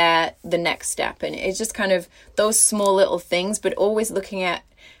from there, the next step. And it's just kind of those small little things, but always looking at,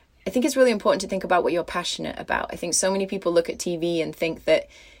 I think it's really important to think about what you're passionate about. I think so many people look at TV and think that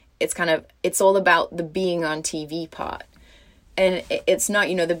it's all about the being on TV part. And it's not,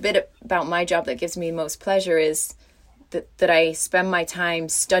 the bit about my job that gives me most pleasure is that I spend my time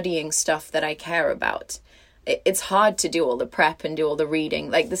studying stuff that I care about. It's hard to do all the prep and do all the reading,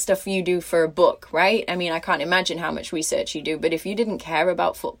 like the stuff you do for a book, right? I mean, I can't imagine how much research you do, but if you didn't care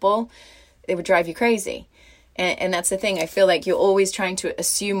about football, it would drive you crazy. And that's the thing. I feel like you're always trying to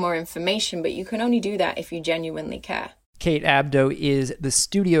assume more information, but you can only do that if you genuinely care. Kate Abdo is the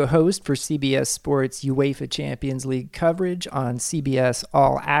studio host for CBS Sports UEFA Champions League coverage on CBS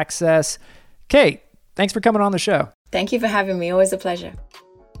All Access. Kate, thanks for coming on the show. Thank you for having me. Always a pleasure.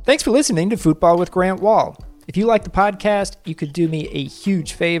 Thanks for listening to Football with Grant Wahl. If you like the podcast, you could do me a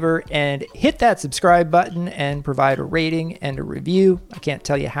huge favor and hit that subscribe button and provide a rating and a review. I can't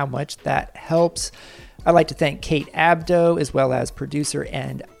tell you how much that helps. I'd like to thank Kate Abdo as well as producer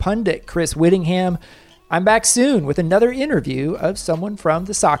and pundit Chris Whittingham. I'm back soon with another interview of someone from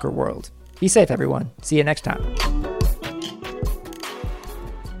the soccer world. Be safe, everyone. See you next time.